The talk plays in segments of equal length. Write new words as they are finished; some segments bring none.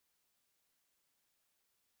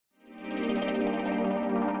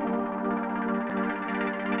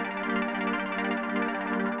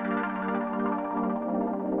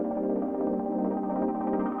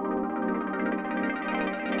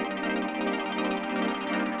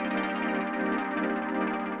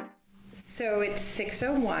So it's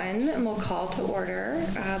 6:01, and we'll call to order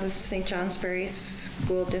the St. Johnsbury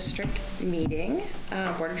School District meeting,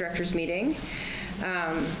 Board of Directors meeting.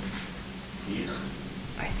 I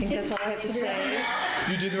think that's all I have to say.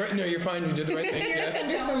 You did the right, no, you're fine, you did the right thing, yes.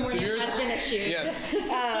 So has been issued. Yes.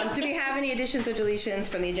 Do we have any additions or deletions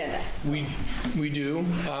from the agenda? We do.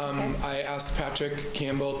 I asked Patrick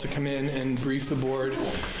Campbell to come in and brief the board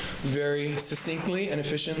very succinctly and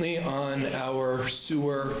efficiently on our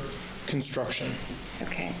sewer construction.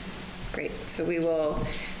 Okay, great. So we will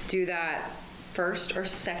do that first or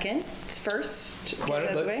second? First, get it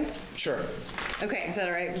out of the way? Sure. Okay, is that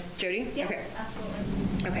all right, Jody? Yeah, okay.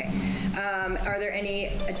 absolutely. Okay. Are there any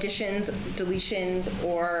additions, deletions,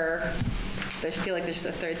 or I feel like there's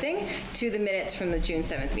a third thing, to the minutes from the June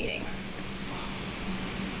 7th meeting?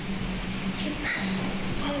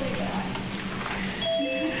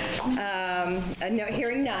 No,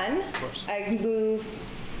 hearing none. I move,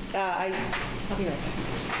 I'll be right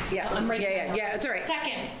back. Yeah, I'm right yeah, it's all right.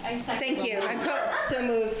 Second. I second. Thank you. I'm so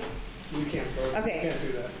moved. You can't vote. Okay. You can't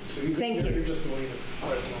do that. So you Thank you. You're just the leader at the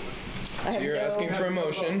moment. So you're asking for a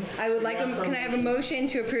motion. I would like, can I have a motion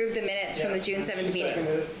to approve the minutes from the June 7th She meeting?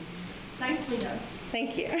 seconded it. Nicely done.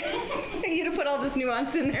 Thank you. You to put all this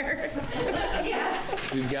nuance in there. Yes.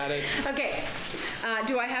 We've got it. Okay.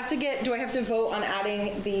 Do I have to vote on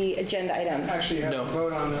adding the agenda item? Actually, you have No. to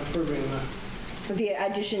vote on approving The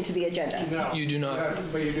addition to the agenda? no. You do not.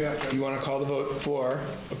 But you do have to. You want to call the vote for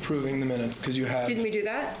approving the minutes, because you have, Didn't we do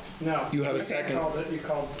that? No. You have a second. You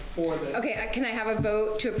called for the. Okay, can I have a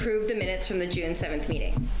vote to approve the minutes from the June 7th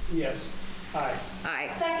meeting? Yes. Aye. Aye.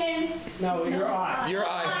 Second. No, you're aye. You're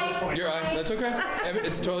aye. You're aye. That's okay.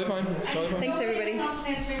 It's totally fine. It's totally fine. Thanks, everybody.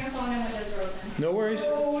 Answering the phone and windows are open. No worries.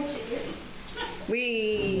 Oh, jeez.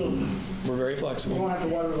 We're very You flexible. won't have to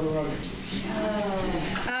water the road.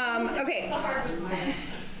 Okay.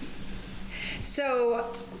 So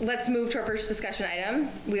let's move to our first discussion item.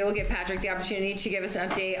 We will give Patrick the opportunity to give us an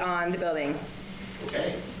update on the building.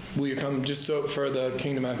 Okay. Will you come, just so for the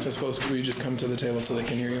Kingdom Access folks, will you just come to the table so they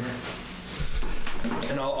can hear you?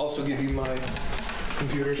 And I'll also give you my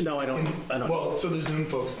computers. No, I don't. Well, so the Zoom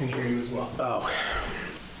folks can hear you as well. Oh.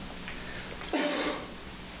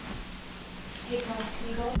 Hey, Thomas, can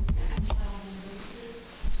you go?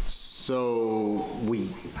 So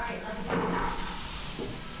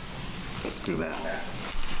let's do that.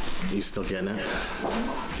 You still getting it?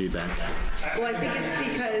 Feedback? Well, I think it's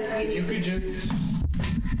because You could just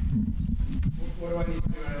What do I need to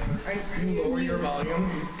do? you lower your volume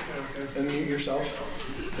Okay. and mute yourself.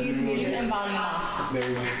 he's muted. And volume off. There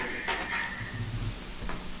you go.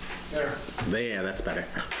 There. Yeah, that's better.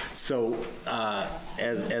 So,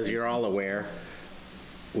 as you're all aware,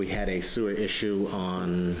 we had a sewer issue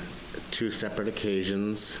on 2 separate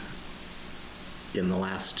occasions in the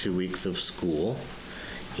last 2 weeks of school,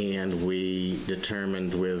 and we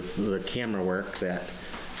determined with the camera work that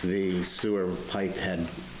the sewer pipe had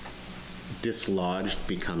dislodged,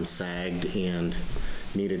 become sagged, and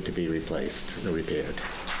needed to be replaced or repaired.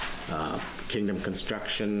 Kingdom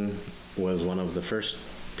Construction was one of the first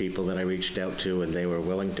people that I reached out to, and they were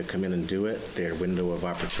willing to come in and do it. Their window of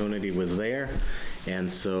opportunity was there,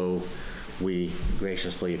 and so we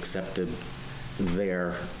graciously accepted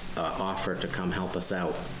their offer to come help us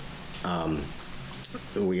out.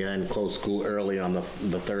 We then closed school early on the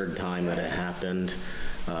 3rd time that it happened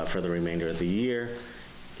for the remainder of the year,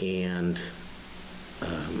 and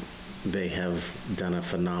they have done a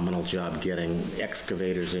phenomenal job getting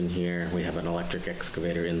excavators in here. We have an electric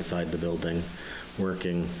excavator inside the building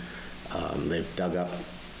working. They've dug up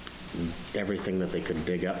everything that they could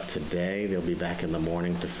dig up today. They'll be back in the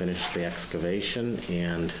morning to finish the excavation,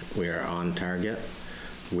 and we are on target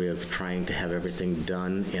with trying to have everything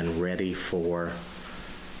done and ready for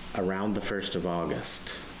around the 1st of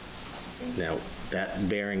August. Now,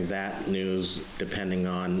 bearing that news, depending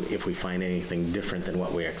on if we find anything different than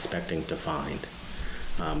what we're expecting to find,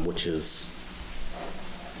 which is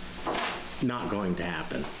not going to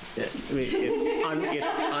happen. It's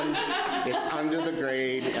under the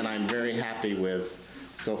grade, and I'm very happy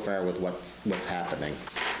so far with what's happening.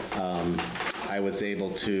 I was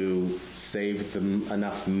able to save them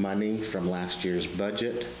enough money from last year's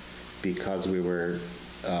budget because we were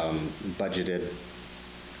budgeted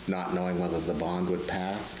not knowing whether the bond would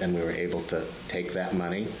pass, and we were able to take that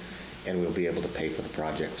money, and we'll be able to pay for the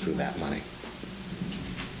project through that money.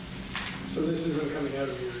 So this isn't coming out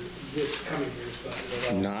of this coming year's budget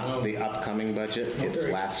at all? Not the upcoming budget,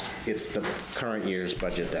 it's the current year's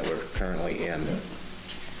budget that we're currently in.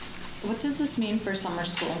 What does this mean for summer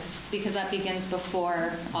school? Because that begins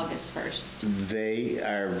before August 1st. They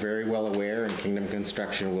are very well aware, and Kingdom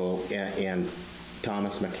Construction will, and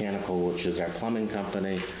Thomas Mechanical, which is our plumbing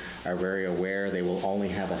company, are very aware. They will only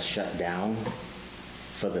have us shut down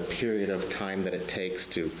for the period of time that it takes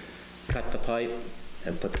to cut the pipe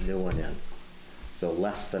and put the new one in. So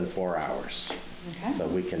less than 4 hours. Okay. So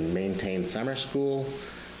we can maintain summer school.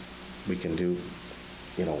 We can do,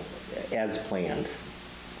 as planned.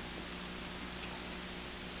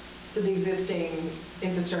 So the existing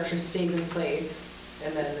infrastructure stays in place,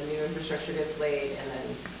 and then the new infrastructure gets laid, and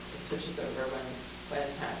then it switches over when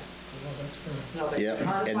it's time? No, but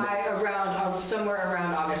Yep. somewhere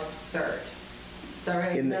around August 3rd. Is that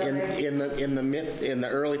right? In the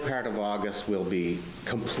early part of August will be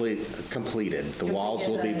completed. The walls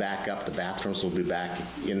will be back up, the bathrooms will be back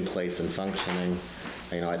in place and functioning.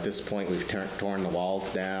 At this point, we've torn the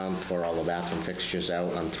walls down, tore all the bathroom fixtures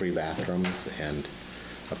out on 3 bathrooms, and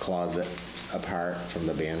a closet apart from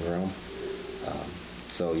the band room.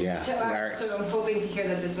 So, yeah. So I'm hoping to hear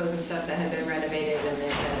that this wasn't stuff that had been renovated and the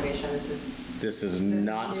renovation, This is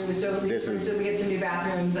not. new. So we get some new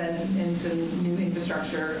bathrooms and some new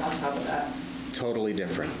infrastructure on top of that. Totally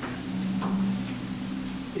different.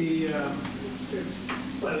 It's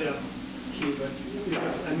slightly off key, but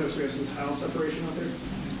I noticed we have some tile separation out there.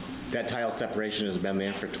 That tile separation has been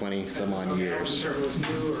there for 20 some odd years. I wasn't sure if it was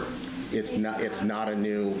new or... It's not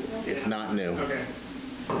new. Okay.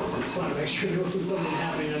 I just want to make sure there wasn't something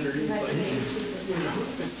happening underneath,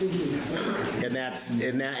 a sinking. And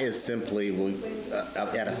that is simply,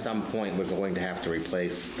 at some point, we're going to have to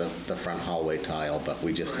replace the front hallway tile, but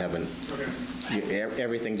we just haven't,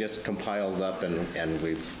 everything just compiles up and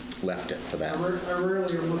we've left it for that. I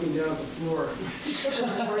rarely am looking down at the floor,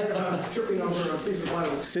 worried about tripping over a piece of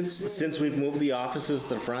plywood. Since we've moved the offices to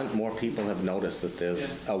the front, more people have noticed that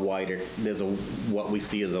there's what we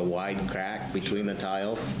see as a wide crack between the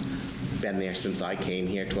tiles. Been there since I came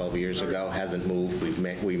here 12 years ago, hasn't moved.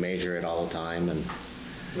 We measure it all the time. And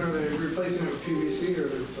Are they replacing it with PVC or are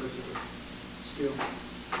they replacing it with steel?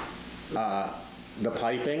 the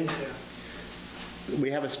piping, Yeah.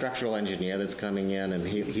 we have a structural engineer that's coming in, and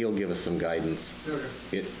he'll give us some guidance.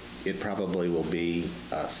 Okay. It probably will be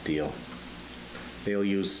steel. They'll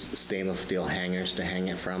use stainless steel hangers to hang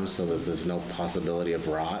it from so that there's no possibility of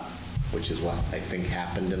rot, which is what I think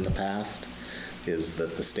happened in the past, is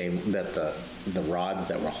that the rods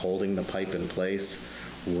that were holding the pipe in place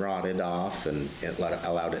rotted off and it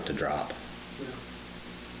allowed it to drop. Yeah.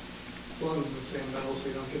 As long as it's the same metal so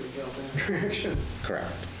you don't get a galvanic reaction.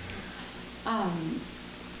 Correct.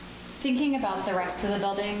 Thinking about the rest of the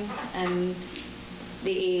building and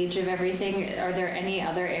the age of everything, are there any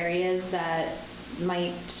other areas that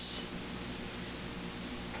might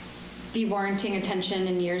be warranting attention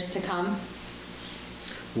in years to come?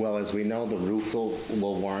 Well, as we know, the roof will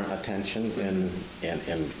warrant attention, and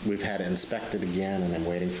we've had it inspected again, and I'm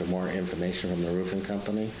waiting for more information from the roofing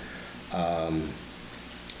company.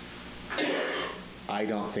 I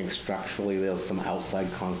don't think structurally there's some outside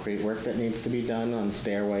concrete work that needs to be done on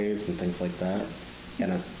stairways and things like that,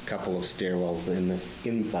 and a couple of stairwells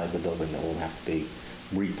inside the building that will have to be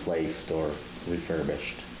replaced or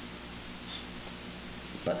refurbished.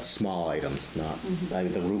 But small items, not,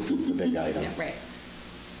 the roof is the big item. Yeah, right.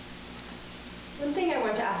 One thing I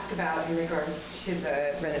want to ask about in regards to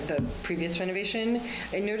The previous renovation,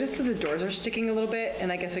 I noticed that the doors are sticking a little bit,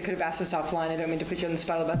 and I guess I could have asked this offline. I don't mean to put you on the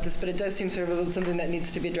spot about this, but it does seem sort of something that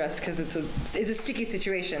needs to be addressed because it's a sticky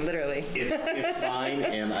situation, literally. It's fine,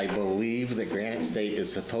 and I believe that Granite State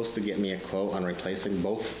is supposed to get me a quote on replacing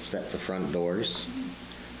both sets of front doors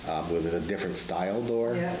with a different style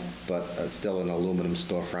door, but still an aluminum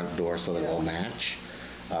storefront door so that it will match.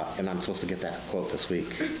 And I'm supposed to get that quote this week.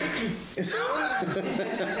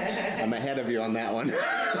 I'm ahead of you on that one. Well,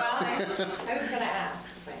 I was going to ask,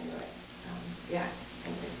 because I knew it. Yeah.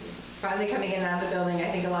 Finally coming in and out of the building, I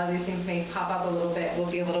think a lot of these things may pop up a little bit. We'll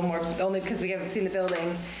be a little more, only because we haven't seen the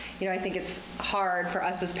building. I think it's hard for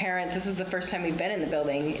us as parents. This is the first time we've been in the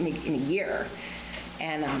building in a year.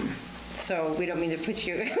 And so we don't mean to put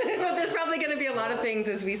you, but there's probably going to be a lot of things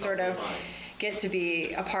as we sort of get to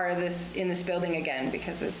be a part of this in this building again,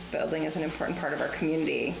 because this building is an important part of our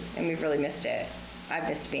community and we've really missed it. I've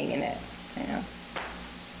missed being in it. I know.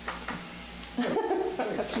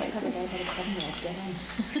 Just have a dedicated 7-year-old get in.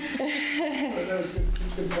 But that was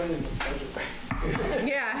good planning.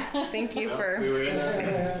 Yeah, thank you for. We were in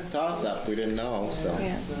a toss-up. We didn't know, so.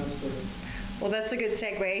 Yeah. That's good. Well, that's a good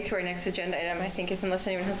segue to our next agenda item, I think, unless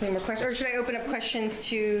anyone has any more questions. Or should I open up questions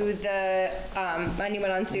to the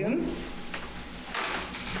anyone on Zoom?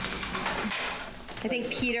 I think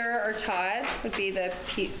Peter or Todd would be the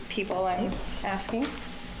people I'm asking.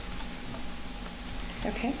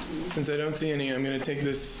 Okay. Since I don't see any, I'm going to take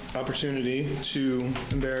this opportunity to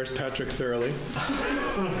embarrass Patrick thoroughly.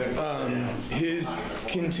 His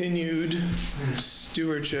continued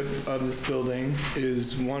stewardship of this building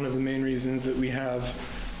is one of the main reasons that we have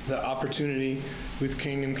the opportunity with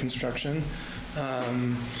Kingdom Construction.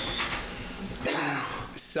 His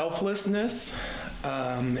selflessness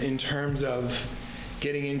in terms of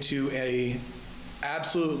getting into a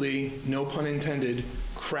absolutely, no pun intended,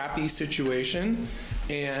 crappy situation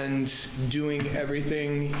and doing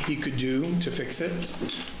everything he could do to fix it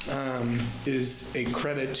is a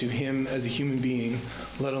credit to him as a human being,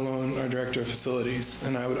 let alone our Director of Facilities.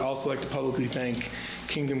 And I would also like to publicly thank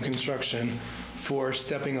Kingdom Construction for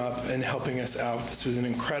stepping up and helping us out. This was an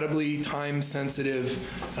incredibly time-sensitive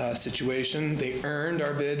situation. They earned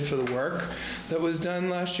our bid for the work that was done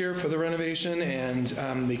last year for the renovation, and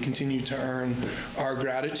they continue to earn our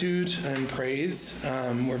gratitude and praise.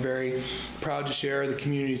 We're very proud to share the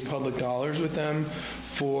community's public dollars with them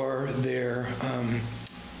for their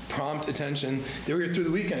prompt attention. They were here through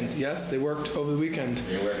the weekend. Yes, they worked over the weekend.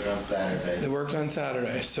 They worked on Saturday. They worked on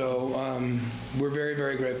Saturday. So we're very,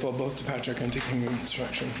 very grateful both to Patrick and to Kingdom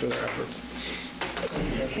Construction for their efforts.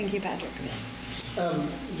 Thank you, Patrick.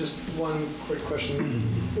 Just one quick question.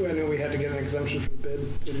 I know we had to get an exemption for the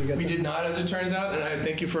bid. Did we get We that? did not, as it turns out, and I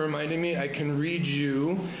thank you for reminding me. I can read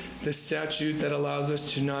you the statute that allows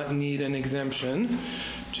us to not need an exemption.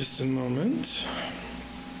 Just a moment.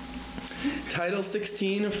 Title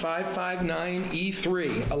 16 of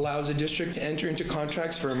 559E3 allows a district to enter into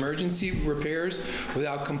contracts for emergency repairs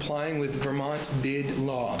without complying with Vermont bid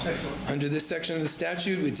law. Excellent. Under this section of the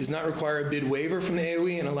statute, it does not require a bid waiver from the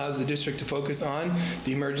AOE and allows the district to focus on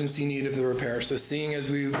the emergency need of the repair. So seeing as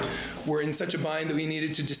we were in such a bind that we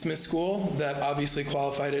needed to dismiss school, that obviously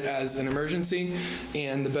qualified it as an emergency.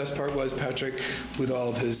 And the best part was Patrick, with all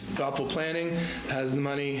of his thoughtful planning, has the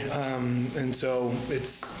money. And so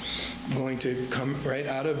it's going to come right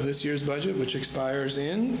out of this year's budget, which expires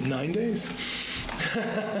in 9 days.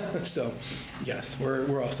 So, yes,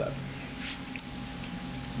 we're all set.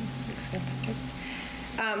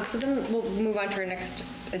 So then we'll move on to our next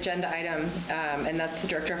agenda item, and that's the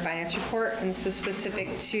Director of Finance report. And this is specific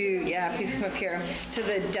to, yeah, please come up here, to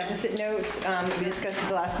the deficit note that we discussed at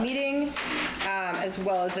the last meeting, as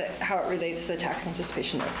well as how it relates to the tax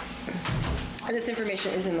anticipation note. And this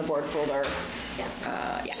information is in the board folder. Yes.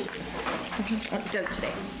 Yeah. Done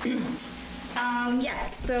today.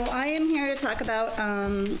 Yes, so I am here to talk about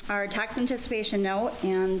our tax anticipation note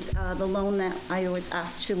and the loan that I was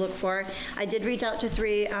asked to look for. I did reach out to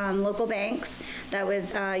 3 local banks. That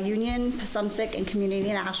was Union, Pasumsic, and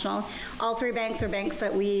Community National. All 3 banks are banks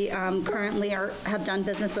that we currently have done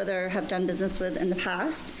business with or have done business with in the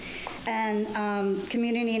past. And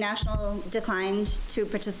Community National declined to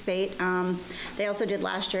participate. They also did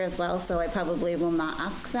last year as well, so I probably will not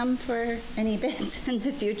ask them for any bids in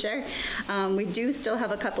the future. We do still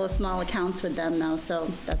have a couple of small accounts with them though, so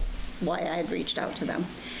that's why I had reached out to them.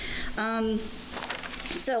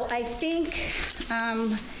 So I think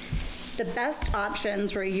the best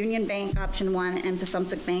options were Union Bank option 1 and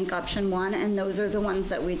Pasumsic Bank option 1, and those are the ones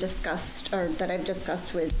that we discussed, or that I've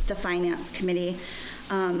discussed with the Finance Committee.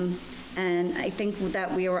 And I think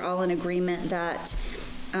that we were all in agreement that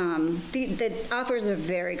the offers are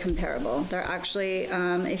very comparable. They're actually,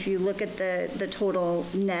 if you look at the total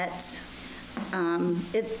net,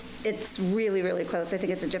 it's really, really close. I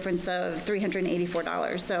think it's a difference of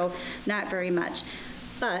 $384, so not very much.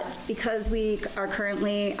 But because we are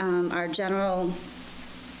currently, our general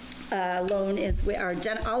loan is,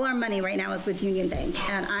 all our money right now is with Union Bank.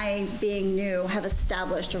 And I, being new, have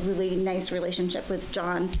established a really nice relationship with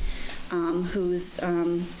John, who's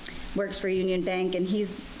works for Union Bank, and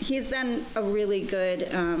he's been a really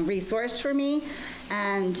good resource for me.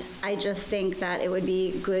 And I just think that it would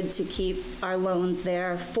be good to keep our loans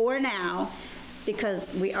there for now,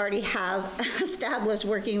 because we already have established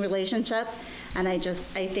working relationship. And I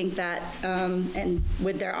think that, and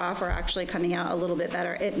with their offer actually coming out a little bit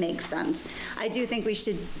better, it makes sense. I do think we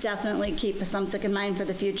should definitely keep Pasumsic in mind for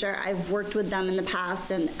the future. I've worked with them in the past,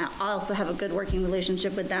 and I also have a good working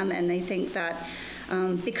relationship with them, and I think that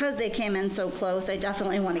because they came in so close, I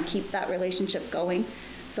definitely want to keep that relationship going.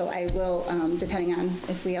 So I will, depending on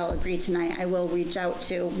if we all agree tonight, I will reach out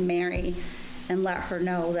to Mary and let her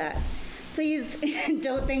know that please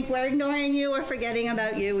don't think we're ignoring you or forgetting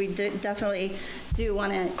about you. We definitely do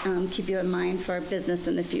want to keep you in mind for business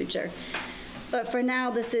in the future. But for now,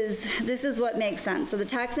 this is what makes sense. So the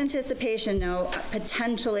tax anticipation note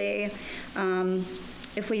potentially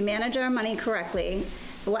if we manage our money correctly,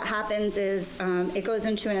 what happens is it goes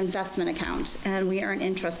into an investment account and we earn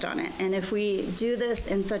interest on it. And if we do this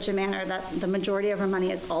in such a manner that the majority of our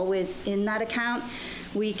money is always in that account,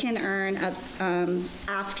 we can earn,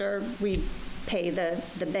 after we pay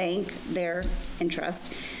the bank their interest,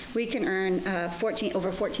 we can earn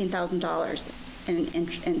over $14,000.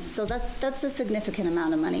 And so that's a significant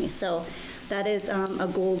amount of money. So that is a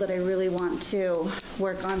goal that I really want to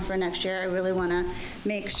work on for next year. I really want to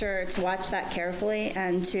make sure to watch that carefully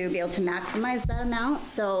and to be able to maximize that amount.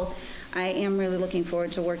 So I am really looking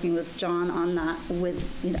forward to working with John on that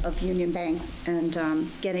of Union Bank and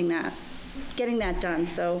getting that done.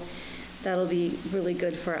 So that'll be really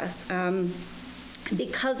good for us.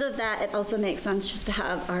 Because of that, it also makes sense just to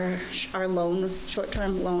have our loan,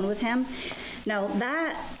 short-term loan with him. Now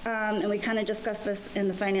that, and we kind of discussed this in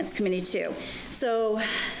the Finance Committee too. So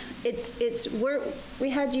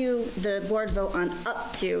we had the board vote on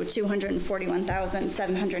up to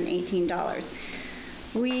 $241,718.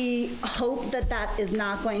 We hope that is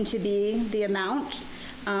not going to be the amount.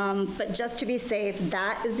 But just to be safe,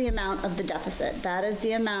 that is the amount of the deficit. That is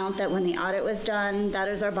the amount that when the audit was done, that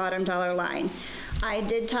is our bottom dollar line. I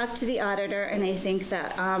did talk to the auditor, and I think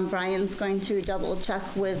that Brian's going to double check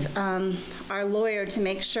with our lawyer to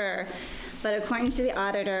make sure. But according to the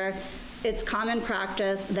auditor, it's common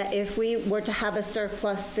practice that if we were to have a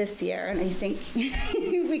surplus this year, and I think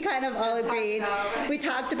we kind of all agreed, we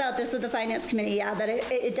talked about this with the Finance Committee, that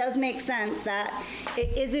it does make sense that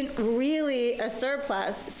it isn't really a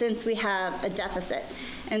surplus since we have a deficit.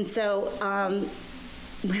 And so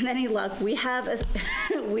with any luck, we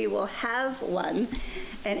will have one,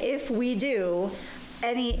 and if we do,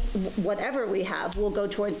 whatever we have will go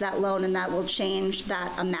towards that loan, and that will change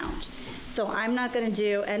that amount. So I'm not going to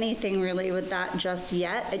do anything really with that just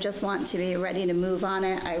yet. I just want to be ready to move on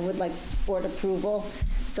it. I would like board approval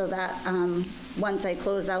so that once I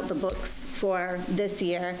close out the books for this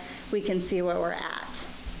year, we can see where we're at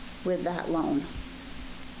with that loan.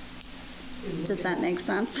 Does that make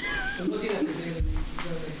sense? I'm looking at the data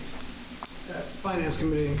Finance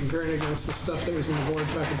Committee and comparing against the stuff that was in the board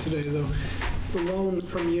packet today, though, the loan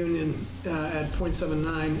from Union at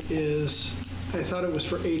 0.79 is, I thought it was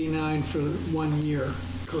for 89 for 1 year,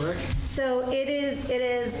 correct? So it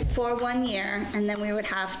is for 1 year, and then we would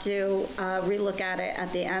have to relook at it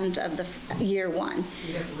at the end of the year one.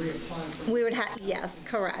 You'd have to reapply for We would have, yes,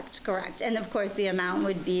 correct. And of course, the amount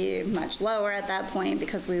would be much lower at that point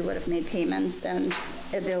because we would have made payments and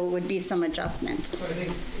there would be some adjustment. So I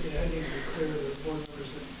think it's clear to the board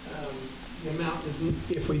members that the amount is,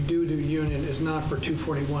 if we do Union, is not for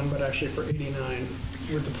 241, but actually for 89,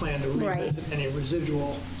 with the plan to revisit any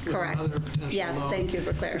residual with another potential Yes, loan, thank you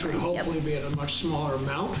for which clarifying. would hopefully be at a much smaller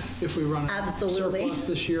amount if we run a surplus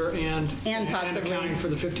this year and possibly accounting for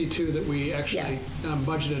the 52 that we actually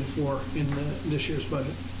budgeted for in this year's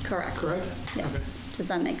budget. Correct. Correct? Yes. Okay. Does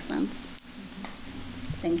that make sense?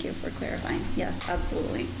 Thank you for clarifying. Yes,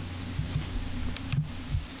 absolutely.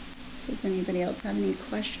 Does anybody else have any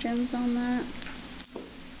questions on that?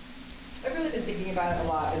 I've really been thinking about it a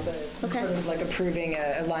lot as sort of like approving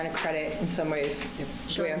a line of credit in some ways.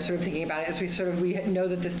 The way I'm sort of thinking about it is we know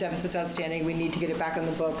that this deficit's outstanding, we need to get it back on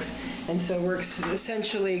the books, and so we're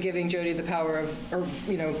essentially giving Jody the power of,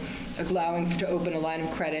 allowing to open a line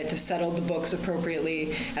of credit to settle the books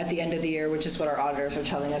appropriately at the end of the year, which is what our auditors are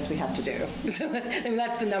telling us we have to do. So I mean,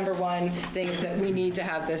 that's the number one thing, is that we need to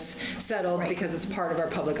have this settled because it's part of our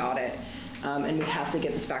public audit. And we have to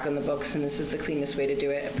get this back on the books, and this is the cleanest way to do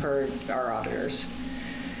it per our auditors.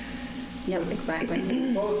 Yep, exactly.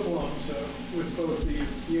 Both loans, with both the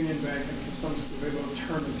Union Bank and the Sun School, they both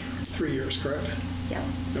term in 3 years, correct?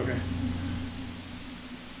 Yes. Okay.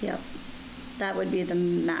 Yep. That would be the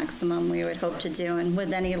maximum we would hope to do, and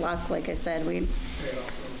with any luck, like I said,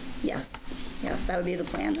 yes, that would be the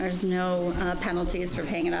plan. There's no penalties for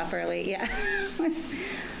paying it off early. Yeah.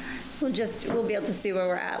 We'll be able to see where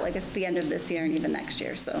we're at, like at the end of this year and even next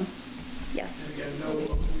year, so, yes. And again, we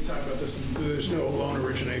talked about this, there's no loan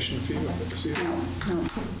origination fee with this either. No.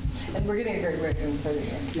 And we're getting a great rate in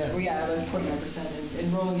we have a 0.9%,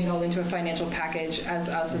 and rolling it all into a financial package as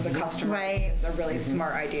us as a customer is a really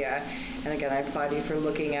smart idea. And again, I applaud you for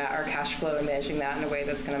looking at our cash flow and managing that in a way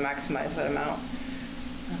that's going to maximize that amount.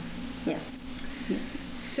 Yes.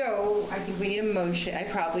 So I think we need a motion. I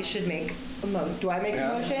probably should make a motion. Do I make a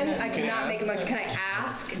motion? I cannot make a motion. Can I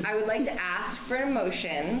ask? I would like to ask for a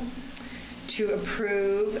motion to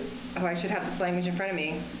approve, I should have this language in front of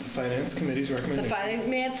me. Finance Committee's recommendation. The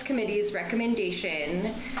Finance Committee's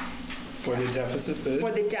recommendation for the deficit bid.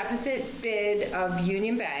 For the deficit bid of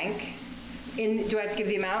Union Bank. Do I have to give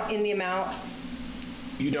the amount? In the amount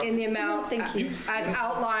You don't. in the amount Thank you. as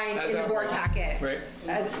outlined As in the board outlined. packet. Right.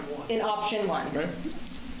 As in option one. Right?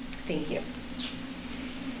 Thank you.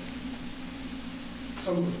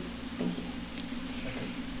 So moved.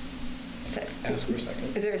 So, Ask for a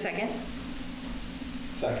second. is there a second?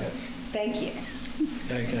 Second. Thank you.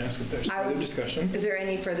 Now you can ask if there's I further will- discussion. Is there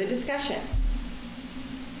any further discussion?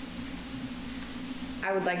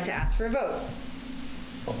 I would like to ask for a vote.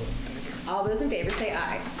 All those in favor? All those in favor say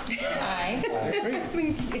aye. Aye.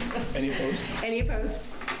 Great. Thank you. Any opposed? Any opposed?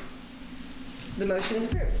 The motion is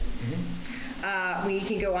approved. We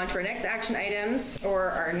can go on to our next action items,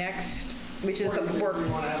 or our next, which is the work. Do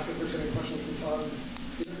you want to ask if there's any questions from Todd?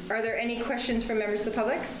 Are there any questions from members of the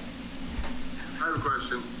public? I have a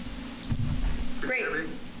question. Can Great. you hear me?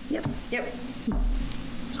 Yep. Yep.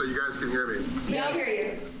 So you guys can hear me. We can hear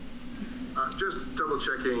you. Just double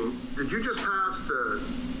checking, did you just pass the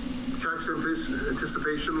tax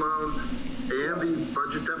anticipation loan and the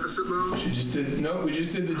budget deficit loan? She just did, no, we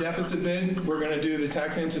just did the deficit bid. We're going to do the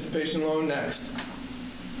tax anticipation loan next.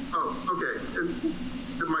 Oh, okay.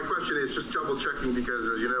 And my question is just double checking because,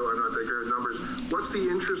 as you know, I'm not that good at numbers. What's the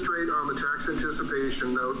interest rate on the tax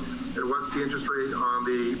anticipation note, and what's the interest rate on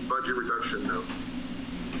the budget reduction note?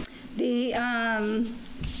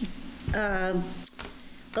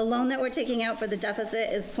 The loan that we're taking out for the deficit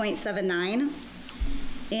is 0.79,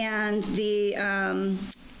 and the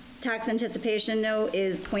tax anticipation note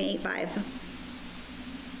is 0.85.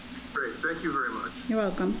 Great, thank you very much. You're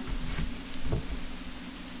welcome.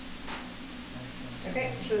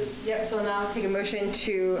 Okay, so now I'll take a motion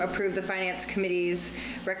to approve the Finance Committee's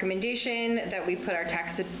recommendation that we put our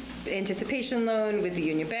tax anticipation loan with the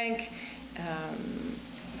Union Bank.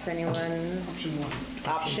 Is anyone? Option one.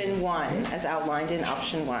 Option one, as outlined in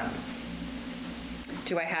option one.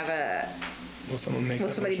 Do I have a, Will someone make that will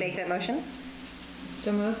somebody motion? make that motion?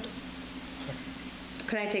 So moved.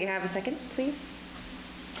 Could I have a second, please?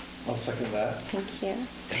 I'll second that. Thank you.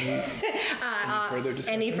 Any further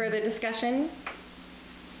discussion? Any further discussion?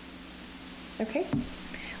 Okay.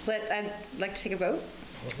 I'd like to take a vote.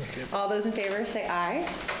 All those in favor say aye.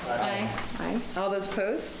 Aye. Aye. All those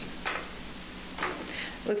opposed?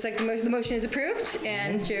 Looks like the motion is approved,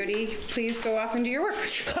 and Jody, please go off and do your work.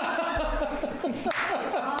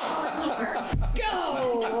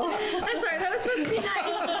 Go! I'm sorry, that was supposed to be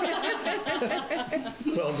nice.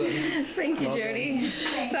 Well done. Thank you, Well Jody.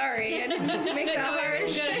 Sorry, I didn't mean to make that hard.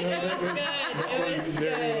 That was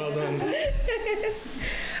very well done.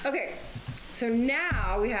 Okay, so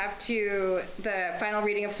now we have the final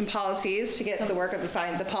reading of some policies to get the work of the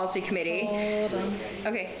policy committee. Hold on.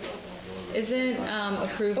 Okay, Isn't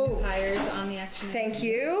approved new hires on the action? thank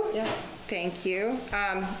you. Yep. Thank you.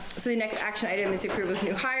 So the next action item is approval of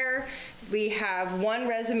new hire. We have one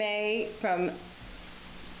resume from,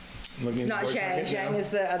 Looking it's at the not board Zhang, packet Zhang now. is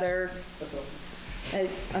the other,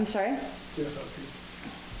 I'm sorry? CSLP.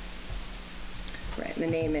 Right, the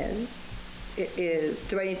name is,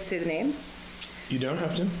 do I need to say the name? You don't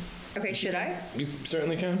have to. Okay, should I? You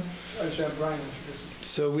certainly can. I should have Brian introduce him.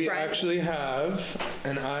 So we Brian. actually have,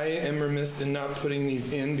 and I am remiss in not putting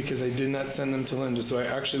these in because I did not send them to Linda, so I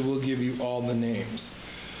actually will give you all the names.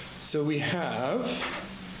 So we have,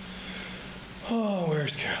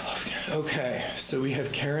 where's Carol? Okay, so we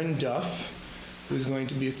have Karen Duff, who's going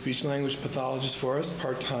to be a speech language pathologist for us,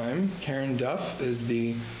 part-time. Karen Duff is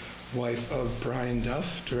the wife of Brian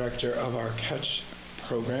Duff, director of our Catch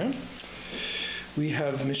program. We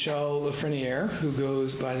have Michelle Lafreniere, who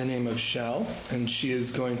goes by the name of Shell, and she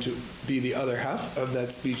is going to be the other half of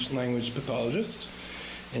that speech language pathologist.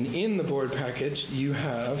 And in the board package, you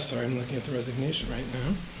have, sorry, I'm looking at the resignation right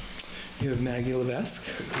now. You have Maggie Levesque,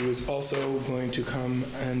 who is also going to come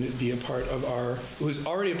and be a part of who is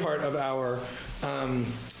already a part of our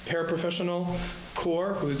paraprofessional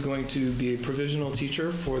corps, who is going to be a provisional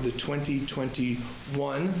teacher for the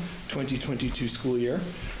 2021-2022 school year.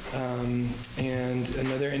 And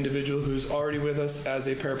another individual who's already with us as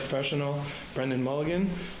a paraprofessional, Brendan Mulligan,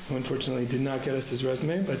 who unfortunately did not get us his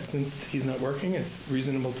resume, but since he's not working, it's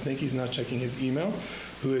reasonable to think he's not checking his email,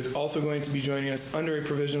 who is also going to be joining us under a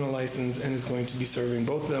provisional license and is going to be serving,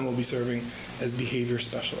 both of them will be serving as behavior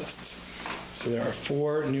specialists. So there are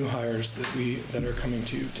 4 new hires that are coming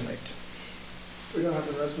to you tonight. We don't have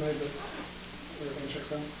the resume, but everything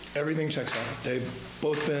checks out. Everything checks out. They've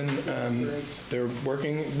both been, they're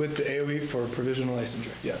working with the AOE for provisional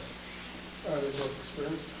licensure, yes. Are they both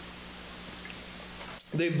experienced?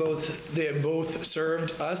 They have both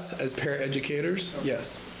served us as paraeducators,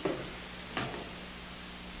 yes.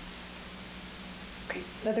 Okay,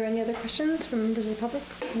 are there any other questions from members of the public?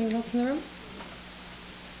 Anyone else in the room?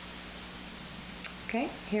 Okay,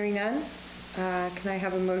 hearing none. Can I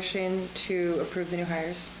have a motion to approve the new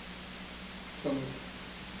hires?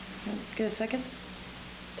 Get a second?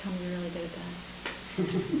 Tom, you're really good at that.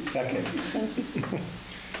 Second.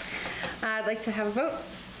 I'd like to have a vote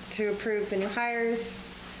to approve the new hires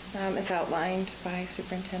as outlined by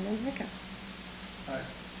Superintendent Ricca. Aye.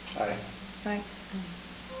 Aye. Aye.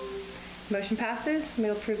 Motion passes.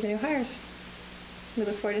 We'll approve the new hires. We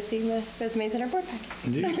look forward to seeing the resumes in our board packet.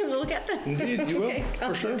 Indeed. We'll get them. Indeed, you will, Okay,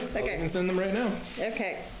 for sure. awesome. I'll Okay. even send them right now.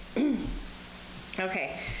 Okay.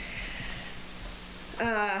 Okay.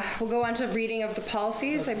 We'll go on to reading of the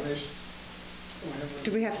policies.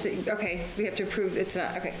 Do we have to, okay, we have to approve, it's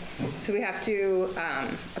not, okay. So we have to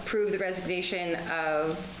approve the resignation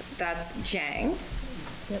of, that's Zhang.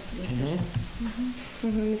 Yep,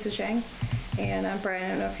 Mrs. Zhang. And Brian, I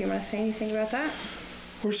don't know if you want to say anything about that?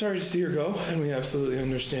 We're sorry to see her go, and we absolutely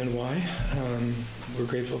understand why. We're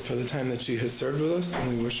grateful for the time that she has served with us,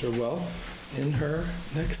 and we wish her well in her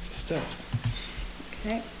next steps.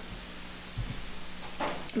 Okay.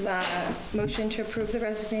 Motion to approve the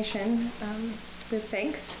resignation with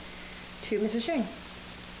thanks to Mrs. Zhang.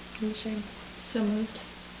 Mrs. Zhang. So moved.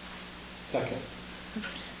 Second.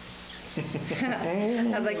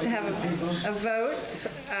 I'd like to have a vote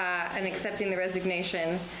on accepting the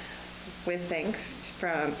resignation with thanks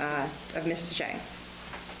from, of Mrs. Zhang.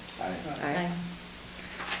 Aye. Aye.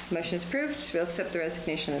 Motion is approved. We'll accept the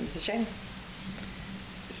resignation of Mrs. Zhang.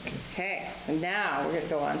 Okay, and now we're going to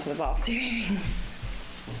go on to the policy readings.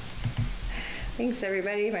 Thanks,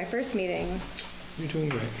 everybody. My first meeting. You're doing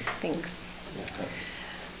great. Thanks.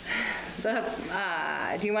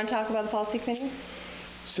 Do you want to talk about the policy committee?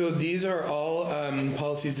 So these are all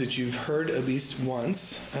policies that you've heard at least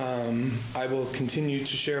once. I will continue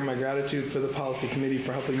to share my gratitude for the policy committee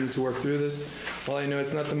for helping me to work through this. While I know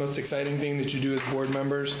it's not the most exciting thing that you do as board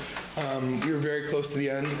members, we're very close to the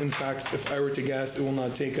end. In fact, if I were to guess, it will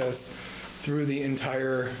not take us through the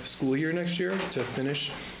entire school year next year to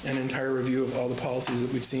finish an entire review of all the policies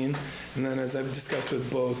that we've seen. And then, as I've discussed with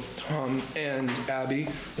both Tom and Abby,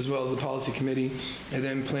 as well as the policy committee, I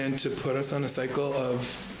then plan to put us on a cycle of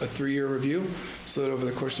a 3-year review, so that over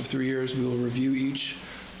the course of 3 years, we will review each.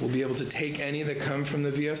 We'll be able to take any that come from the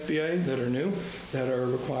VSBA that are new, that are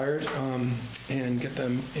required, and get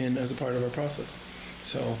them in as a part of our process.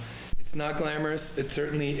 So it's not glamorous. It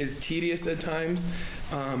certainly is tedious at times,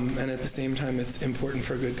 and at the same time, it's important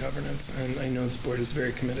for good governance. And I know this board is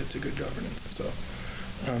very committed to good governance. So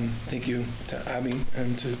thank you to Abby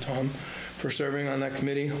and to Tom for serving on that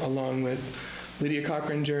committee, along with Lydia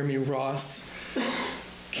Cochran, Jeremy Ross,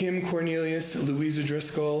 Kim Cornelius, Louisa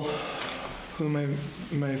Driscoll. Who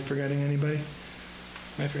am I forgetting anybody?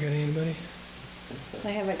 Am I forgetting anybody?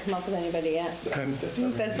 I haven't come up with anybody yet.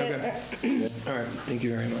 That's That's it. Okay. All right, thank you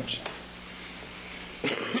very much.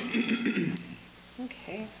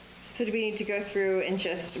 Okay. So do we need to go through and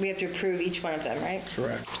we have to approve each one of them, right?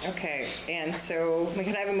 Correct. Okay, and so we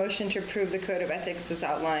can have a motion to approve the code of ethics as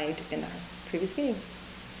outlined in our previous meeting.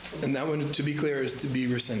 And that one, to be clear, is to be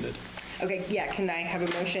rescinded. Okay, yeah, can I have a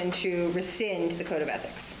motion to rescind the code of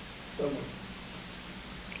ethics? So moved.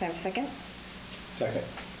 Can I have a second? Second.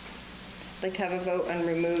 I'd like to have a vote on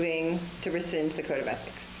to rescind the code of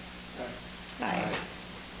ethics. Aye.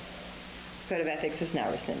 Code of ethics is now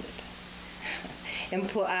rescinded.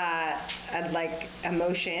 I'd like a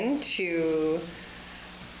motion to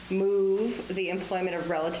move the employment of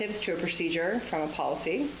relatives to a procedure from a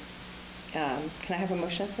policy. Can I have a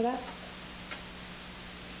motion for that?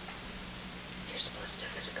 You're supposed to,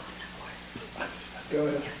 because we're going Go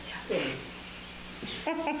to ahead.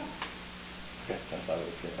 Okay, so I thought it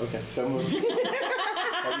was here. Okay, so moved.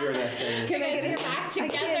 Oh, you're next. Can I get We're back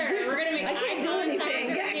together. We're going to make I can't do anything.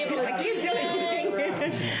 I can't do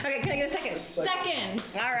anything. Okay, can I get a second? Second.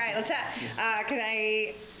 All right, let's have, can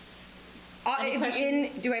I,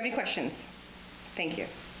 do I have any questions? Thank you.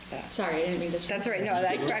 Sorry, I didn't mean to. That's all right, no,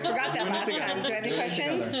 I forgot that last time. Do I have any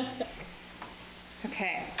questions?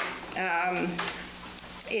 Okay.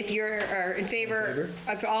 If you're in favor,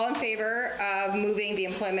 if all in favor of moving the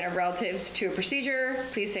employment of relatives to a procedure,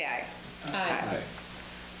 please say aye. Aye.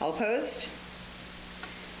 All opposed?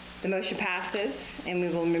 The motion passes, and we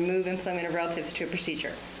will remove employment of relatives to a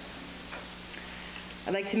procedure.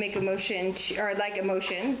 I'd like to make a motion, I'd like a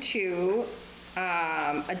motion to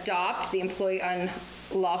adopt the employee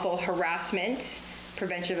unlawful harassment,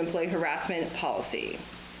 prevention of employee harassment policy.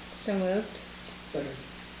 So moved. Second.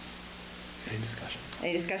 Any discussion?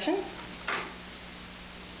 Any discussion?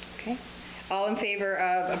 Okay. All in favor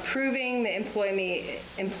of approving the employee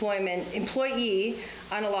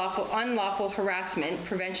unlawful harassment,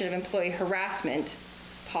 prevention of employee harassment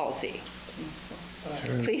policy?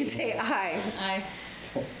 please say aye. Aye.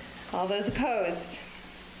 All those opposed?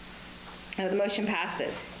 The motion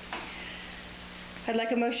passes. I'd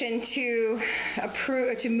like a motion to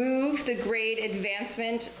approve, to move the grade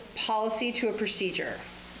advancement policy to a procedure.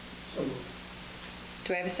 So moved.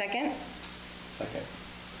 Do I have a second? Second.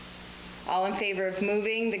 All in favor of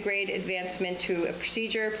moving the grade advancement to a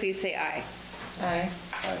procedure, please say aye. Aye.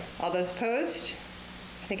 Aye. All those opposed?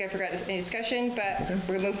 I think I forgot any discussion, but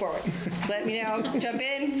we're gonna move forward. Let me know, jump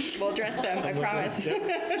in, we'll address them, I promise.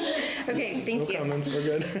 Okay, No thank you. comments, we're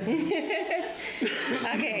good.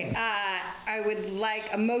 Okay, I would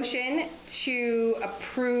like a motion to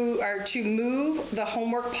approve, or to move the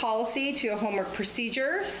homework policy to a homework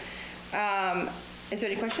procedure. Is there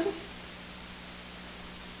any questions?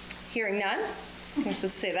 Hearing none? I'm supposed to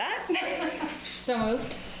say that? So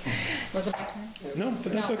moved. Was it my turn? No,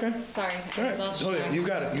 but that's No, okay. Sorry. It's all right. Lost Oh, yeah, track. you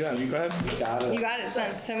got it, you got it, you go ahead. Got it. You got it,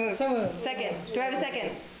 son, so moved. So moved. Second, do I have a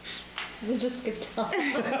second? We just skipped on.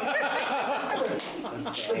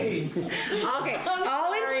 Okay,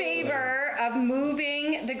 all in sorry. favor of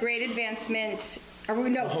moving the grade advancement, or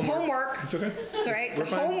no, homework. It's okay. It's all right. We're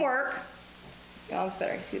fine. Homework. Oh, it's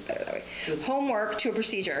better. I can see it better that way. Homework to a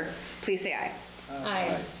procedure. Please say aye.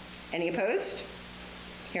 Aye. Any opposed?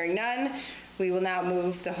 Hearing none, we will now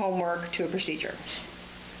move the homework to a procedure.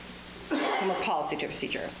 Homework policy to a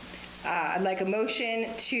procedure. I'd like a motion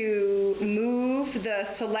to move the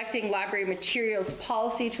selecting library materials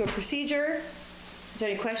policy to a procedure. Is there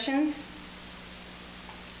any questions?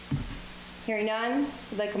 Hearing none,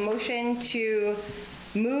 I'd like a motion to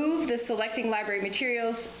move the selecting library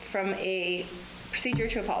materials from a procedure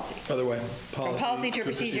to a policy. Other way. From policy to a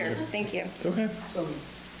procedure. Thank you. It's okay. So moved.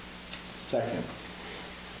 Second.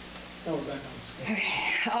 Now we're back on the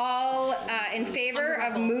schedule. All in favor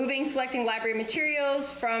of moving selecting library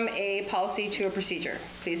materials from a policy to a procedure,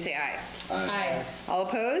 please say aye. Aye. All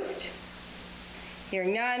opposed?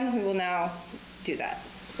 Hearing none, we will now do that.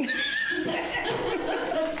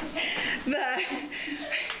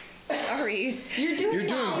 Sorry. You're doing You're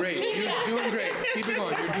doing well. great. You're doing great. Keep it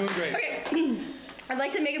going. You're doing great. Okay. I'd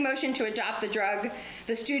like to make a motion to adopt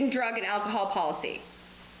the student drug and alcohol policy.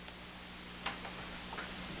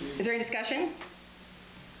 Is there any discussion?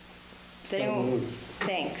 Does So anyone- moved.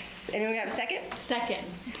 Thanks. Anyone have a second? Second.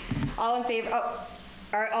 All in favor,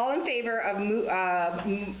 are all in favor of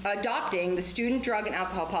adopting the student drug and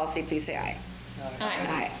alcohol policy, please say aye.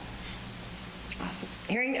 Aye. Awesome.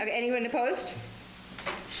 Hearing, okay, anyone opposed?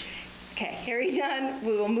 Okay, hearing none,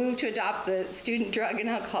 we will move to adopt the student drug and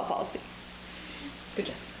alcohol policy. Good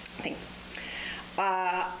job. Thanks.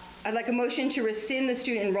 I'd like a motion to rescind the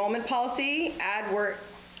student enrollment policy, add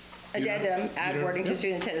addendum, add don't- wording to yep.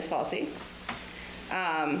 student attendance policy.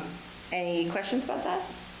 Any questions about that?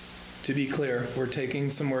 To be clear, we're taking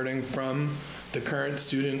some wording from the current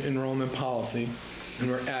student enrollment policy, and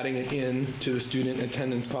we're adding it in to the student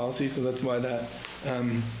attendance policy, so that's why that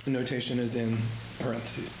notation is in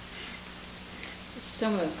parentheses. So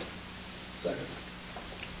moved. Second.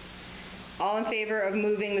 All in favor of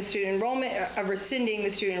moving the student enrollment, of rescinding the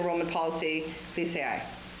student enrollment policy, please say aye.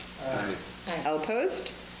 Aye. Aye. All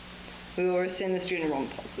opposed? We will rescind the student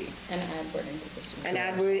enrollment policy And add wording to the student.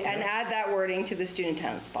 and add that wording to the student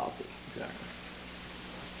attendance policy. Exactly.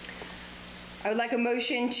 I would like a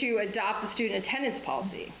motion to adopt the student attendance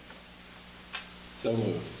policy. So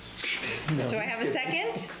moved. No, Do I have a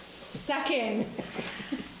second? Second.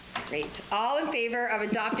 Great. All in favor of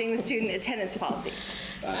adopting the student attendance policy?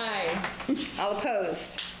 Aye. All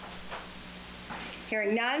opposed?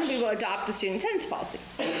 Hearing none, we will adopt the student attendance policy.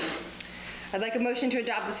 I'd like a motion to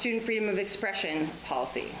adopt the student freedom of expression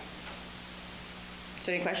policy. Is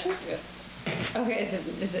there any questions? Okay,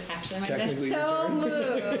 is it actually my turn? Technically your So turn.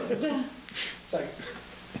 moved. Second.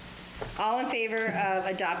 All in favor of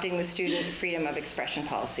adopting the student freedom of expression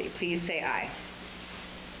policy, please say aye.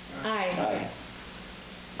 Aye. Aye.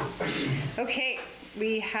 Okay,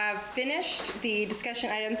 we have finished the discussion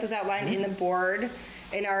items as outlined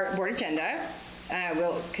in our board agenda.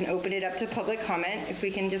 Can open it up to public comment. If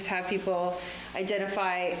we can just have people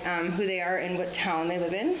identify who they are and what town they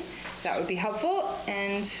live in, that would be helpful.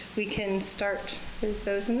 And we can start with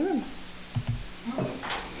those in the room.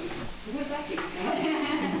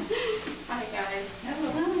 Hi, guys.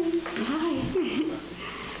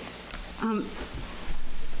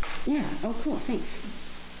 Yeah, oh, cool, thanks.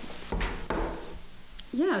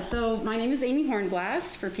 Yeah, so my name is Amy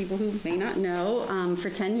Hornblast, for people who may not know. For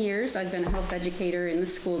 10 years, I've been a health educator in the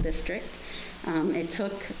school district. It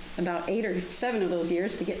took about 8 or 7 of those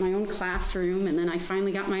years to get my own classroom, and then I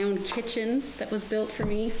finally got my own kitchen that was built for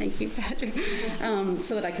me, thank you, Patrick,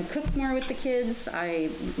 so that I could cook more with the kids.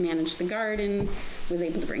 I managed the garden, was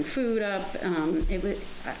able to bring food up,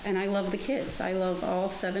 and I love the kids. I love all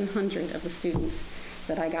 700 of the students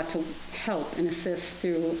that I got to help and assist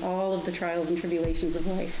through all of the trials and tribulations of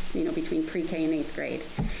life, between pre-K and 8th grade.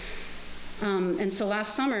 And so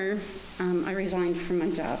last summer, I resigned from my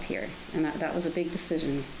job here, and that was a big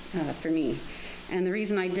decision for me. And the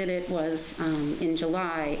reason I did it was in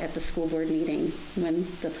July at the school board meeting when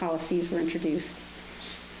the policies were introduced.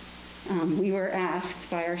 We were asked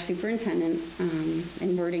by our superintendent,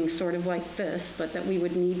 in wording sort of like this, but that we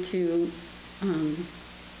would need to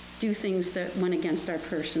do things that went against our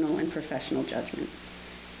personal and professional judgment.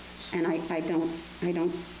 And I don't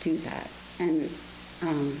do that. And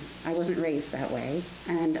I wasn't raised that way,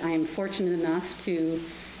 and I am fortunate enough to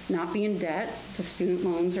not be in debt to student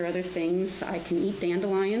loans or other things. I can eat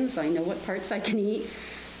dandelions. I know what parts I can eat.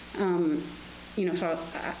 So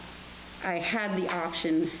I had the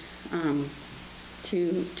option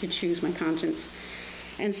to choose my conscience.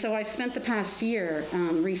 And so I've spent the past year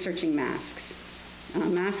researching masks.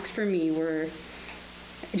 Masks for me were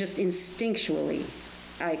just instinctually,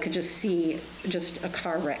 I could just see just a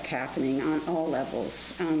car wreck happening on all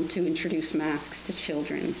levels to introduce masks to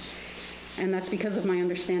children. And that's because of my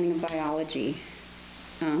understanding of biology,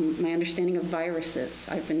 my understanding of viruses.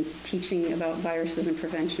 I've been teaching about viruses and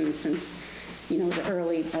prevention since, the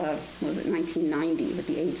early, 1990 with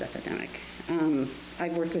the AIDS epidemic.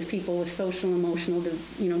 I've worked with people with social, emotional,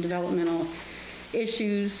 developmental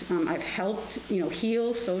issues. I've helped,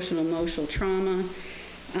 heal social and emotional trauma.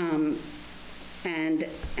 And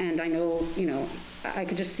I know, I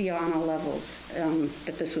could just see on all levels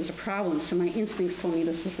that this was a problem. So my instincts told me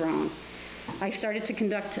this was wrong. I started to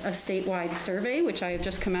conduct a statewide survey, which I have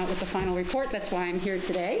just come out with the final report. That's why I'm here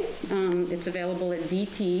today. It's available at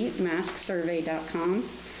vtmasksurvey.com,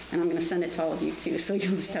 and I'm going to send it to all of you too. So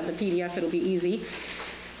you'll just have the PDF. It'll be easy.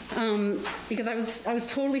 Because I was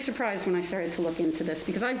totally surprised when I started to look into this,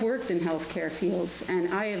 because I've worked in healthcare fields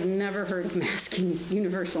and I have never heard of masking,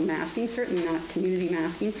 universal masking, certainly not community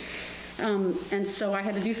masking. And so I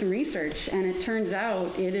had to do some research, and it turns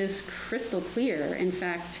out it is crystal clear. In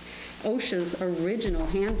fact, OSHA's original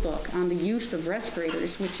handbook on the use of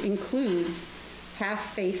respirators, which includes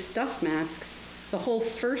half-face dust masks, the whole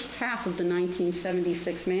first half of the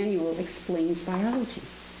 1976 manual explains biology.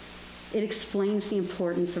 It explains the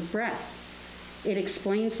importance of breath. It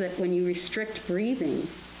explains that when you restrict breathing,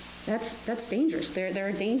 that's dangerous. There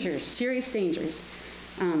are dangers, serious dangers,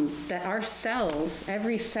 that our cells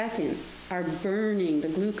every second are burning the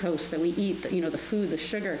glucose that we eat, the food, the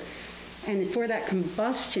sugar. And for that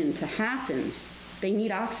combustion to happen, they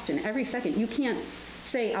need oxygen every second. You can't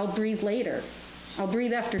say, I'll breathe later. I'll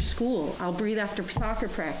breathe after school. I'll breathe after soccer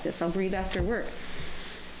practice. I'll breathe after work.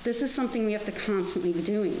 This is something we have to constantly be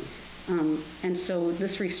doing. And so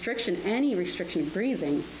this restriction, any restriction of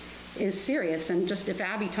breathing, is serious. And just if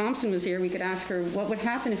Abby Thompson was here, we could ask her, what would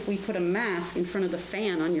happen if we put a mask in front of the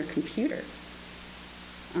fan on your computer?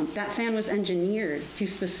 That fan was engineered to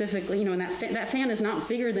specifically, and that fan is not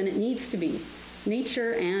bigger than it needs to be.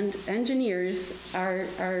 Nature and engineers are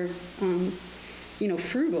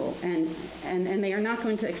frugal, and they are not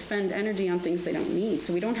going to expend energy on things they don't need.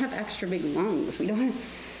 So we don't have extra big lungs.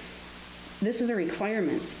 This is a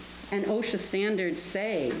requirement. And OSHA standards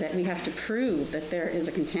say that we have to prove that there is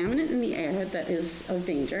a contaminant in the air that is of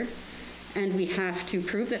danger, and we have to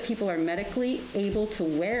prove that people are medically able to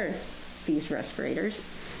wear these respirators,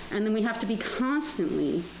 and then we have to be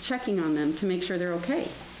constantly checking on them to make sure they're okay,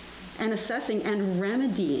 and assessing and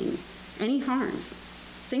remedying any harms.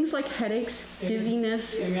 Things like headaches,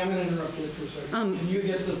 dizziness. Amy, I'm going to interrupt you for a second. Can you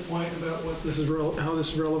get to the point about what this is how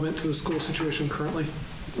this is relevant to the school situation currently?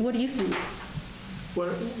 What do you think?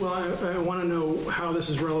 Well, I want to know how this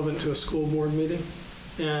is relevant to a school board meeting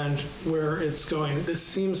and where it's going. This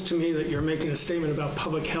seems to me that you're making a statement about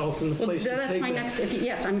public health and the place to take that. That's my next,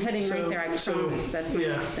 yes, I'm heading right there, I promise. That's my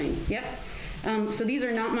next thing. Yep. So these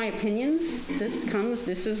are not my opinions. This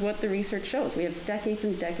is what the research shows. We have decades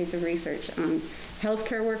and decades of research on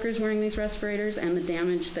healthcare workers wearing these respirators and the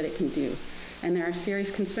damage that it can do. And there are serious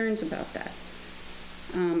concerns about that.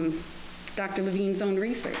 Dr. Levine's own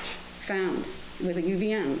research found with a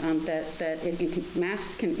UVM that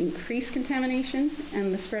masks can increase contamination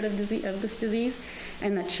and the spread of this disease,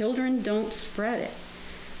 and that children don't spread it.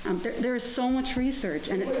 There is so much research,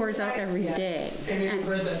 and it pours out every day. And you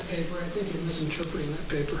read that paper, I think you're misinterpreting that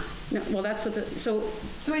paper. No, well, that's what So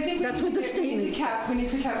I think That's what the statement we need to cap,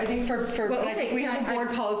 I think Well, I think we have a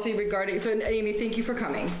board policy regarding, so Amy, thank you for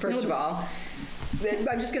coming, first of all.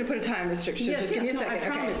 I'm just going to put a time restriction, Yes, just give me a yes, no, I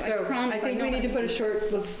second. promise, Okay, I so promise, I think I we know need to I put a can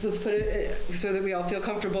short, let's put it so that we all feel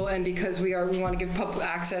comfortable, and because we want to give public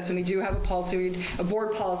access, and we do have a policy, a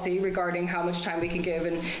board policy regarding how much time we can give,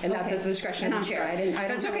 and that's Okay. at the discretion And of I'm the chair. sorry, I didn't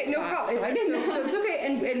That's have okay, a no thought, problem. so I didn't know. So it's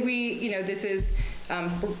okay, and we, this is,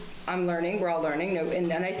 I'm learning, we're all learning,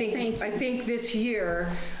 and I think this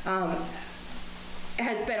year,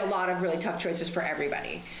 has been a lot of really tough choices for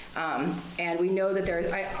everybody. And we know that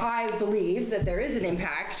I believe that there is an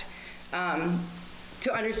impact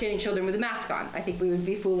to understanding children with a mask on. I think we would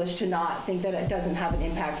be foolish to not think that it doesn't have an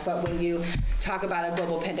impact, but when you talk about a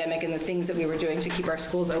global pandemic and the things that we were doing to keep our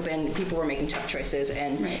schools open, people were making tough choices.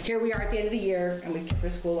 And here we are at the end of the year, and we've kept our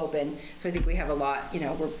school open. So I think we have a lot,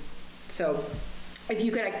 so if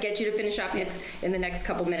you could get you to finish up, it's in the next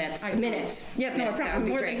couple minutes. Yeah, no, That would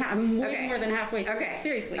be great. I'm way Okay. more than halfway through. Okay.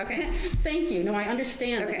 Seriously. Okay. Thank you. No, I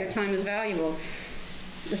understand that Okay. your time is valuable.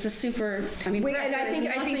 This is super, I mean, And I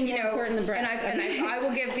think more important than breath. I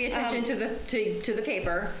will give the attention to the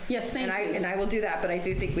paper. Yes, thank you. And I will do that, but I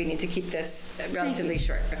do think we need to keep this relatively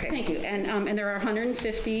short. Okay. Thank you. And there are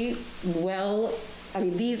 150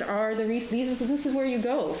 these are this is where you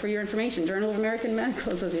go for your information. Journal of American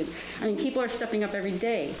Medical Association. I mean, people are stepping up every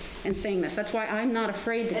day and saying this. That's why I'm not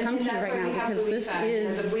afraid to come to you right now, because this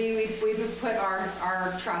is. We've put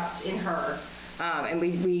our trust in her. And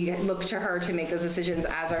we look to her to make those decisions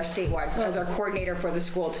as our statewide, as our coordinator for the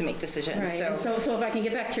school to make decisions. Right. And so if I can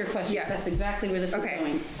get back to your questions, Yeah. that's exactly where this is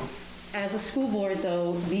going. As a school board,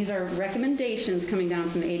 though, these are recommendations coming down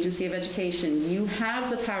from the Agency of Education. You have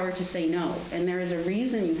the power to say no, and there is a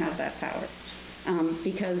reason you have that power.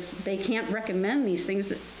 Because they can't recommend these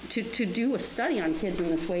things. To do a study on kids in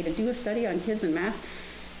this way, to do a study on kids in mass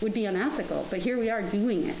would be unethical. But here we are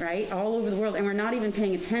doing it, right, all over the world, and we're not even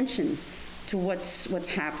paying attention to what's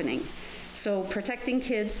happening. So protecting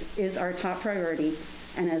kids is our top priority,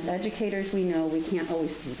 and as educators, we know we can't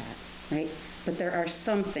always do that, right? But there are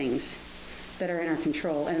some things that are in our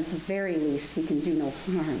control, and at the very least, we can do no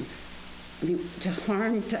harm. I mean,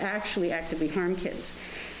 to actually actively harm kids.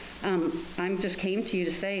 I just came to you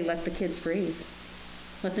to say, let the kids breathe.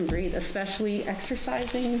 Let them breathe, especially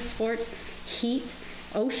exercising, sports, heat.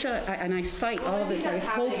 OSHA, and I cite all of this, I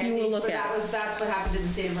hope you will look at it. That's what happened in the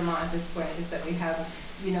state of Vermont at this point, is that we have,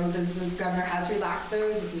 the governor has relaxed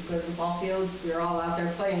those. If you go to the ball fields, we're all out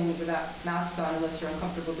there playing without masks on unless you're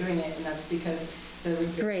uncomfortable doing it, and that's because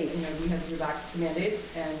Great. We have relaxed the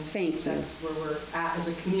mandates, and that's where we're at as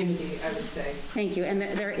a community, I would say. Thank you, and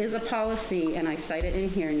there is a policy, and I cite it in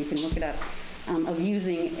here, and you can look it up, of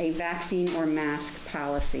using a vaccine or mask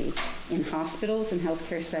policy in hospitals and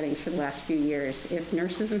healthcare settings for the last few years. If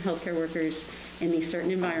nurses and healthcare workers in these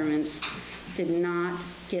certain environments did not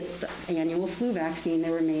get the annual flu vaccine,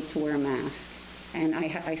 they were made to wear a mask. And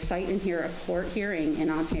I cite in here a court hearing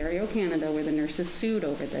in Ontario, Canada, where the nurses sued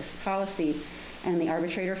over this policy, and the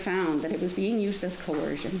arbitrator found that it was being used as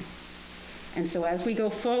coercion. And so as we go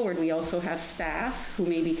forward, we also have staff who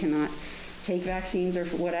maybe cannot take vaccines or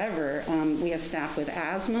whatever. We have staff with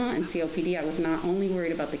asthma and COPD. I was not only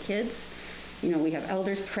worried about the kids. We have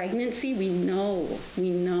elders, pregnancy. We know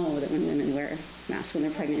that when women wear masks when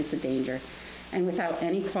they're pregnant, it's a danger. And without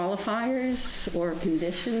any qualifiers or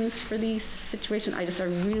conditions for these situations, I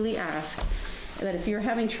really ask that if you're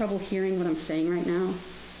having trouble hearing what I'm saying right now,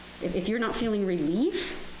 if you're not feeling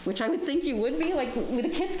relief, which I would think you would be, like the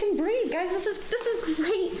kids can breathe. Guys, this is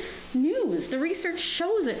great news. The research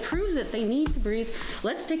shows it, proves it. They need to breathe.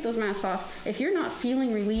 Let's take those masks off. If you're not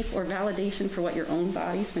feeling relief or validation for what your own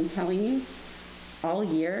body's been telling you all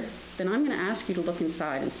year, then I'm going to ask you to look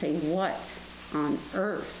inside and say, what on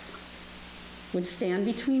earth would stand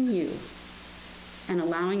between you and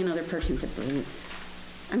allowing another person to breathe?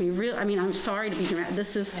 I'm sorry to be dramatic.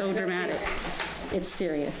 This is so dramatic. It's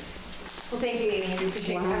serious. Well, thank you, Amy. We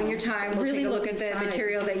appreciate having your time. We'll really take a look at the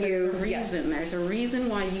material that you... There's a reason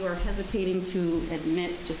why you are hesitating to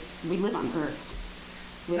admit we live on Earth.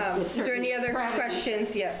 Is there any other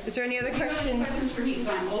questions? Yeah. Is there any other questions? Questions for me, because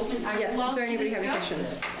I'm open. Is there anybody have any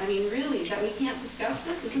questions? Really, that we can't discuss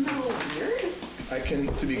this? Isn't that a little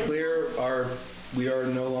weird? To be clear, we are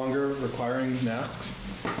no longer requiring masks.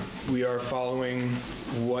 We are following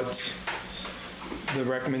what the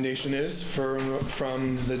recommendation is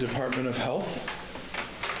from the Department of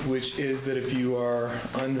Health, which is that if you are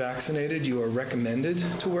unvaccinated, you are recommended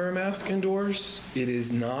to wear a mask indoors. It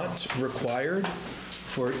is not required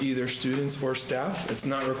for either students or staff. It's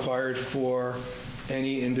not required for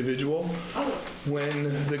any individual. When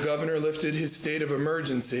the governor lifted his state of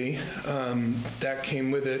emergency, that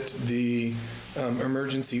came with it the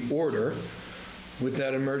emergency order. With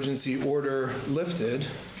that emergency order lifted,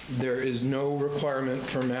 there is no requirement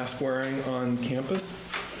for mask wearing on campus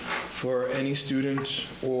for any student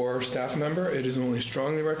or staff member. It is only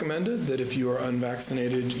strongly recommended that if you are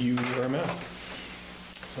unvaccinated, you wear a mask.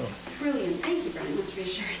 So. Brilliant, thank you, Brian, that's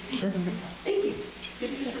reassuring. Sure. Thank you.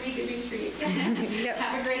 Good news for me, good news for you.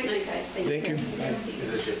 Have a great night, guys. Thank you.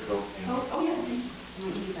 Is this your coat? Oh, yes, thank you. I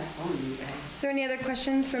might need that phone, you guys. Is there any other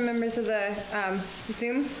questions from members of the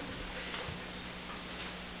Zoom?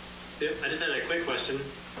 Yep, I just had a quick question.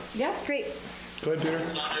 Yeah, great. Go ahead, Peter. I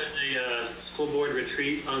saw there's a school board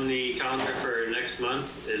retreat on the calendar for next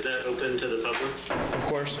month. Is that open to the public? Of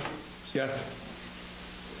course. Yes.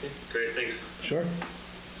 Okay, great, thanks. Sure.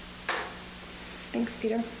 Thanks,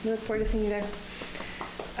 Peter. We look forward to seeing you there.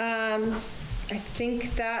 I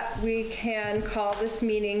think that we can call this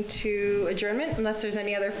meeting to adjournment unless there's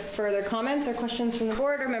any other further comments or questions from the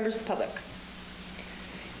board or members of the public.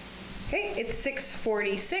 Okay, it's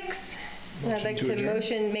 6:46. And I'd like to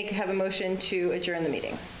have a motion to adjourn the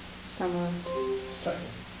meeting. So moved. Second.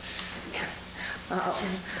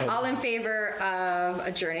 All in favor of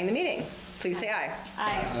adjourning the meeting, please say aye.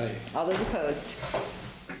 Aye. Aye. All those opposed?